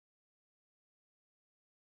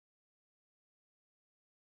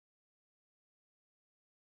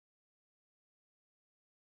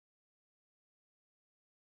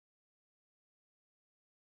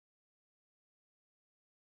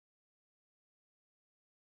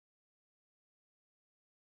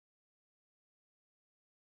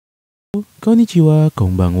Konnichiwa,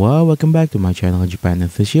 konbanwa, welcome back to my channel Japan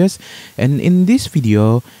Enthusiast. And in this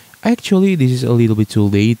video, actually this is a little bit too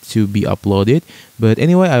late to be uploaded, but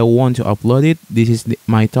anyway I want to upload it. This is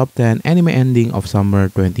my top 10 anime ending of summer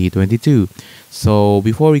 2022. So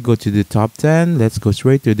before we go to the top 10, let's go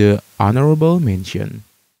straight to the honorable mention.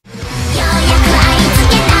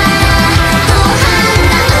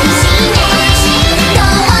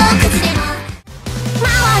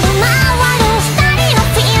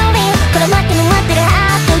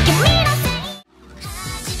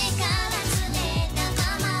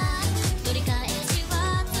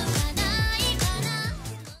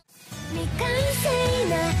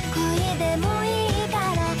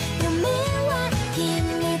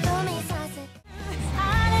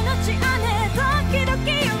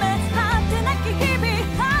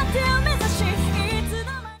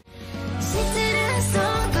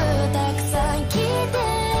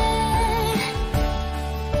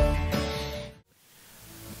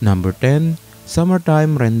 Number 10,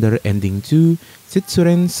 Summertime Render Ending 2,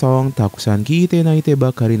 Shitsuren Song Takusan Kiite Naite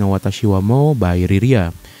Bakari no Watashi wa Mo by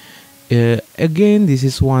Riria. Again, this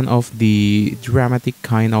is one of the dramatic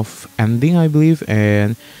kind of ending, I believe,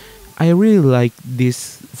 and I really like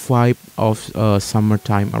this vibe of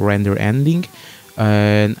summertime render ending.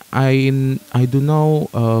 And I do know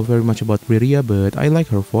very much about Riria, but I like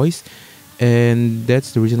her voice, and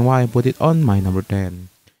that's the reason why I put it on my number 10.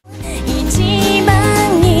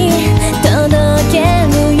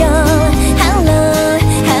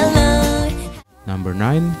 Number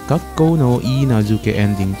 9, Kakko no I Nazuke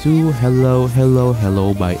Ending 2, Hello Hello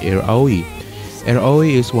Hello by Aoi. Aoi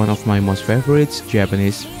is one of my most favorites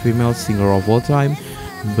Japanese female singer of all time,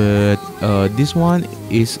 but this one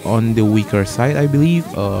is on the weaker side, I believe.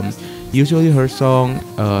 Usually her song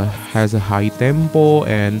has a high tempo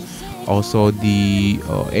and also the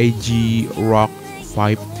edgy rock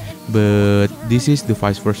vibe, but this is the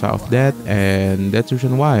vice versa of that, and that's the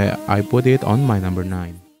reason why I put it on my number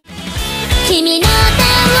 9.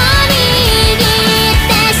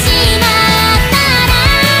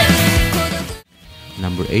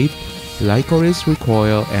 Number 8, Lycoris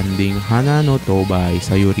Recoil Ending Hana no To by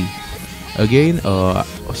Sayuri. Again,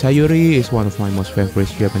 Sayuri is one of my most favorite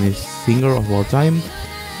Japanese singer of all time,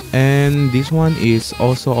 and this one is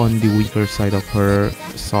also on the weaker side of her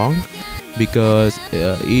song because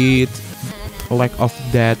it lack of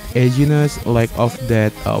that edginess, lack of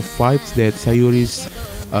that vibes that Sayuri's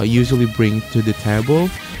usually bring to the table.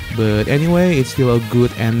 But anyway, it's still a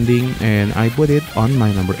good ending, and I put it on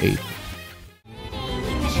my number 8.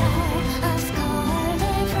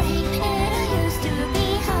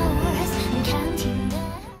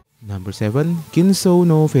 Number 7, Kinso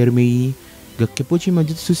no Fermi Gakkepuchi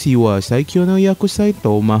Majutsu Shiwa Saikyo no Yakusai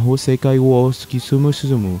to Maho Sekai wo Tsukisumu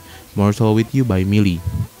Suzumu Mortal with You by Millie.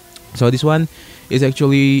 So this one is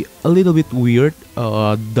actually a little bit weird,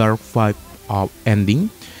 dark vibe ending.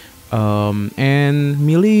 And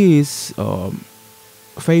Millie is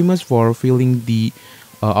famous for filling the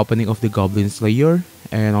opening of the Goblin Slayer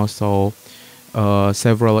and also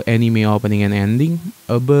several anime opening and ending.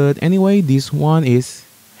 But anyway, this one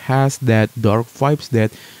has that dark vibes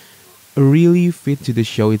that really fit to the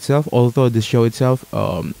show itself. Although the show itself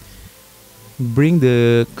bring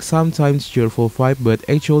the sometimes cheerful vibe, but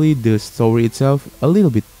actually the story itself a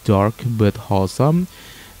little bit dark but wholesome,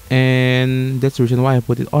 and that's the reason why I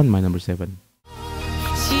put it on my number 7.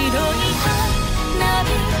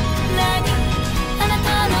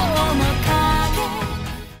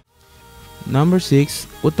 Number 6,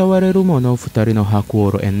 Utawareru mo no Futari no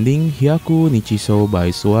Hakuoro Ending Hyaku Nichiso by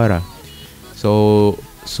Suara. So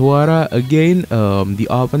Suara, again, the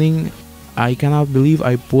opening, I cannot believe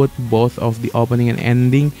I put both of the opening and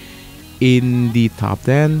ending in the top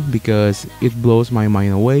 10 because it blows my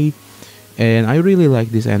mind away, and I really like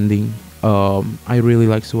this ending. I really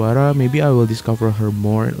like Suara. Maybe I will discover her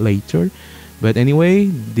more later, but anyway,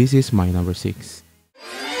 this is my number 6.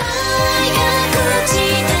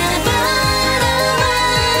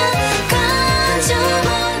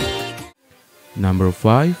 Number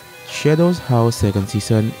 5, Shadows House second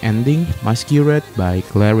season ending Masquerade by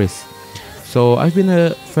Clarice. So I've been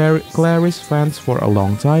a Clarice fans for a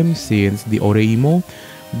long time since the Oreimo,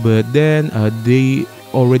 but then they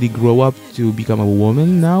already grow up to become a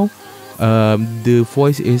woman now. The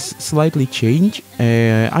voice is slightly changed,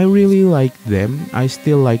 and I really like them. I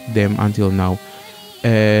still like them until now,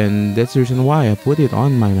 and that's the reason why I put it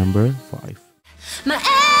on my number 5. My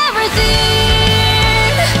everything,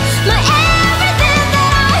 my everything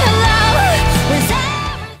that I love.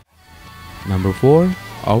 Number 4,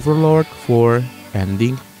 Overlord 4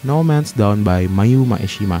 ending No Man's Down by Mayu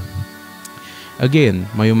Maeshima. Again,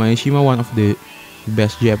 Mayumi Eshima, one of the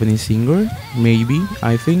best Japanese singer, maybe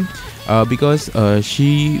I think, because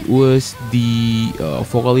she was the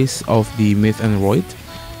vocalist of the Myth and Roid,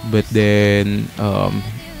 but then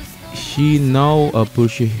she now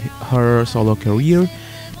pushed her solo career,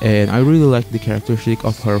 and I really like the characteristic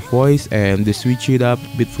of her voice and the switch it up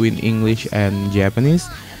between English and Japanese.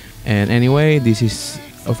 And anyway, this is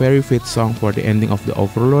a very fit song for the ending of the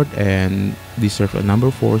Overlord and deserve a number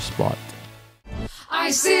 4 spot. I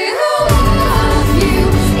still love you,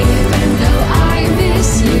 even though I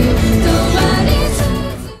miss you.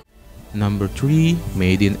 Number 3,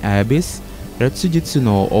 Made in Abyss, Retsujitsu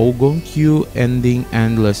no Ougonkyu ending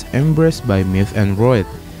Endless Embrace by Myth and Roid.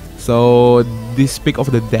 So this Speak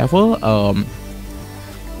of the Devil,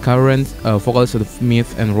 current vocalist of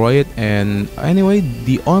Myth and Roid, and anyway,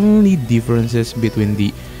 the only differences between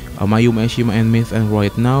the Mayumi Eshima and Myth and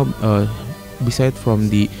Roid now, beside from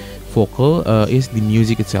the vocal, is the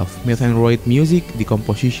music itself. Myth and Roid music, the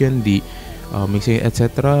composition, the mixing,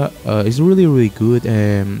 etc. Is really really good,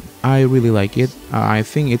 and I really like it. I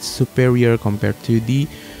think it's superior compared to the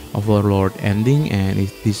Overlord ending, and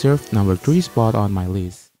it deserves number 3 spot on my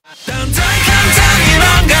list.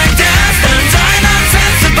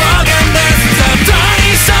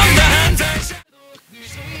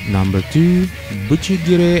 Number 2,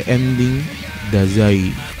 Buchigire ending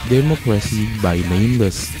Dazai Democracy by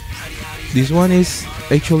Nameless. This one is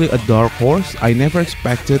actually a dark horse. I never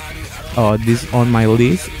expected this on my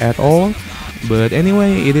list at all, but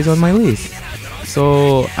anyway, it is on my list.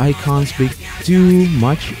 So I can't speak too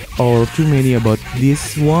much or too many about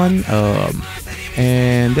this one,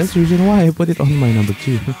 and that's the reason why I put it on my number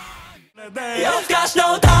 2.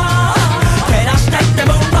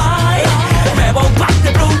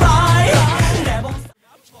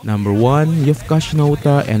 Number 1,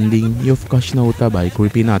 Yufkashnouta ending Yufkashnouta by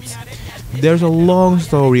Creepy Nuts. There's a long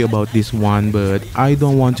story about this one, but I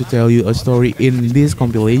don't want to tell you a story in this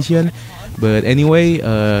compilation. But anyway,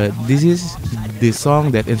 this is the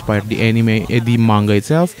song that inspired the anime, the manga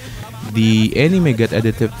itself. The anime got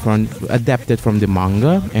adapted from the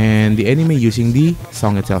manga, and the anime using the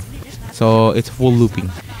song itself. So it's full looping,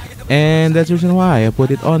 and that's the reason why I put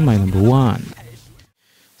it on my number 1.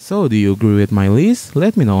 So do you agree with my list?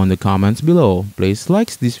 Let me know in the comments below. Please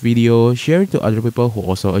like this video, share it to other people who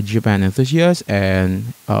also are Japan enthusiasts,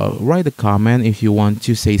 and write a comment if you want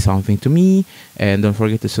to say something to me. And don't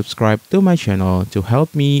forget to subscribe to my channel to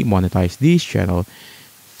help me monetize this channel.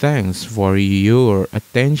 Thanks for your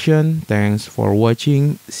attention. Thanks for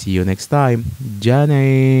watching. See you next time.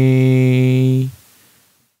 Jane.